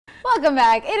Welcome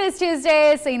back. It is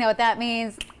Tuesday, so you know what that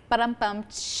means. Ba-dum-bum.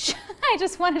 I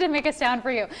just wanted to make a sound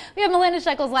for you. We have Melinda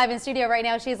Shekels live in studio right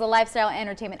now. She's a lifestyle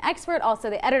entertainment expert, also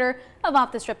the editor of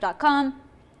OffTheStrip.com.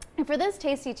 And for this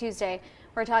Tasty Tuesday,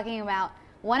 we're talking about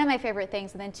one of my favorite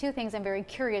things and then two things I'm very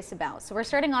curious about. So we're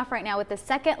starting off right now with the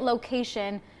second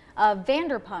location of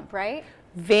Vanderpump, right?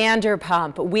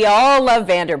 Vanderpump. We all love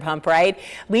Vanderpump, right?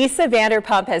 Lisa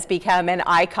Vanderpump has become an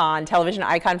icon, television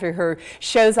icon for her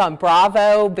shows on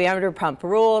Bravo, Vanderpump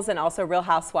Rules, and also Real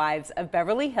Housewives of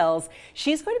Beverly Hills.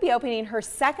 She's going to be opening her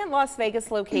second Las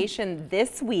Vegas location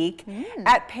this week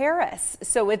at Paris.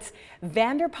 So it's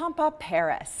Vanderpump up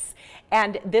Paris.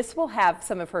 And this will have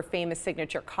some of her famous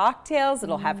signature cocktails.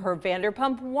 It'll have her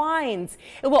Vanderpump wines.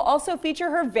 It will also feature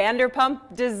her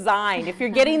Vanderpump design. If you're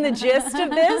getting the gist of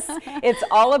this, it's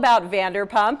all about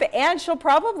Vanderpump. And she'll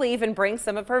probably even bring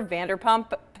some of her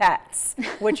Vanderpump pets,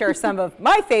 which are some of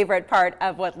my favorite part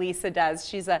of what Lisa does.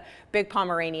 She's a big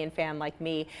Pomeranian fan like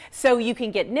me. So you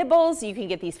can get nibbles, you can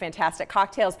get these fantastic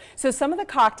cocktails. So some of the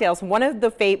cocktails, one of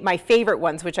the my favorite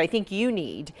ones, which I think you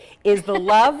need, is the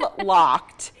Love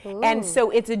Locked. And so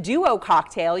it's a duo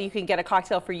cocktail. You can get a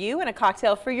cocktail for you and a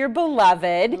cocktail for your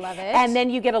beloved. Love it. And then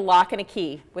you get a lock and a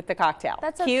key with the cocktail.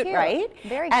 That's so cute, right?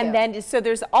 Very cute. And then, so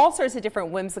there's all sorts of different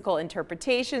whimsical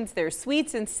interpretations. There's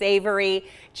sweets and savory.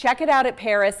 Check it out at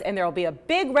Paris, and there will be a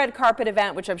big red carpet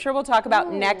event, which I'm sure we'll talk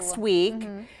about next week.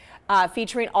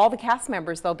 Featuring all the cast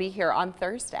members. They'll be here on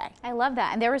Thursday. I love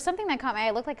that. And there was something that caught my eye.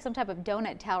 It looked like some type of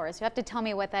donut tower. So you have to tell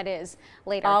me what that is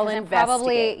later. I'll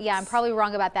investigate. I'm probably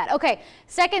wrong about that. Okay,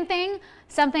 second thing,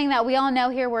 something that we all know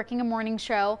here working a morning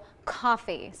show,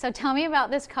 coffee. So tell me about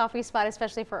this coffee spot,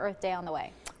 especially for Earth Day on the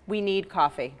way. We need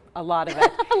coffee, a lot of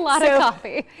it. A lot of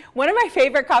coffee. One of my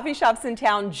favorite coffee shops in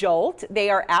town, Jolt. They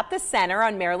are at the Center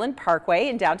on Maryland Parkway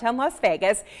in downtown Las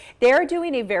Vegas. They're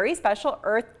doing a very special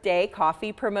Earth Day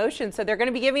coffee promotion. So they're going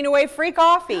to be giving away free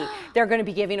coffee. They're going to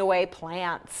be giving away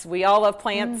plants. We all love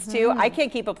plants too. I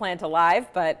can't keep a plant alive,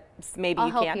 but maybe you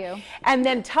can. I'll help you. And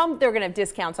then they're going to have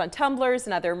discounts on tumblers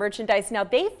and other merchandise. Now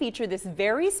they feature this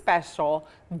very special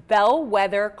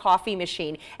Bellwether coffee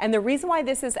machine. And the reason why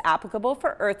this is applicable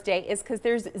for Earth Day is because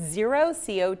there's zero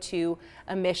CO2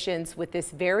 emissions with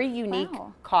this very unique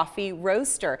coffee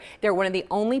roaster. They're one of the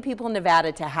only people in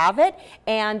Nevada to have it,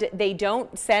 and they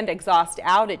don't send exhaust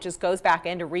out. It just goes back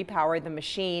in to repower the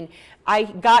machine. I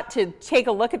got to take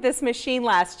a look at this machine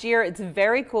last year. It's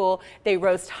very cool. They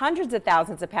roast hundreds of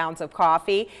thousands of pounds of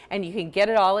coffee, and you can get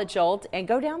it all at Jolt and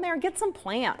go down there and get some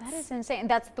plants. That is insane.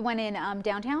 That's the one in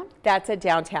downtown? That's at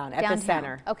downtown, at the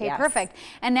Center. Okay, perfect.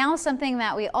 And now something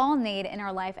that we all need in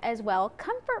our life as well,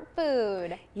 comfort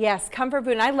food. Yes, comfort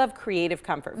food, and I love creative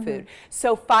comfort food.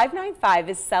 So 595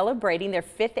 is celebrating their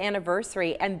 5th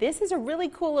anniversary, and this is a really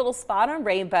cool little spot on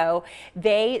Rainbow.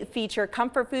 They feature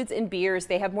comfort foods and beers.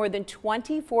 They have more than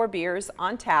 24 beers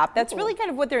on tap. That's really kind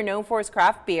of what they're known for, is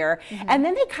craft beer. And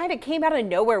then they kind of came out of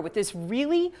nowhere with this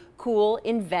really cool,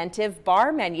 inventive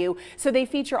bar menu. So they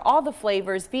feature all the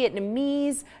flavors,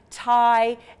 Vietnamese,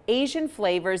 Thai, Asian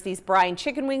flavors. These brine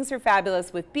chicken wings are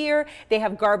fabulous with beer. They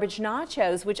have garbage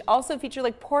nachos, which also feature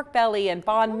like pork belly and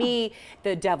banh mi,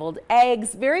 the deviled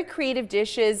eggs, very creative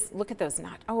dishes. Look at those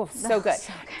nachos. Oh, so good.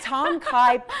 Tom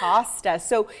Kai pasta.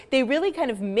 So they really kind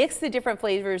of mix the different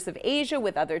flavors of Asia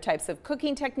with other types of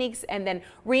cooking techniques and then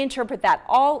reinterpret that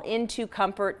all into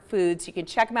comfort foods. You can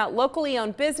check them out, locally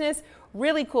owned business.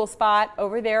 Really cool spot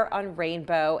over there on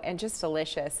Rainbow, and just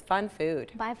delicious, fun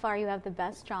food. By far, you have the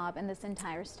best job in this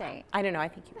entire state. I don't know, I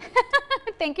think you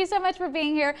Thank you so much for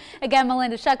being here. Again,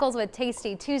 Melinda Shekels with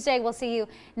Tasty Tuesday. We'll see you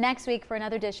next week for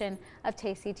another edition of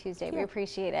Tasty Tuesday. We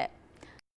appreciate it.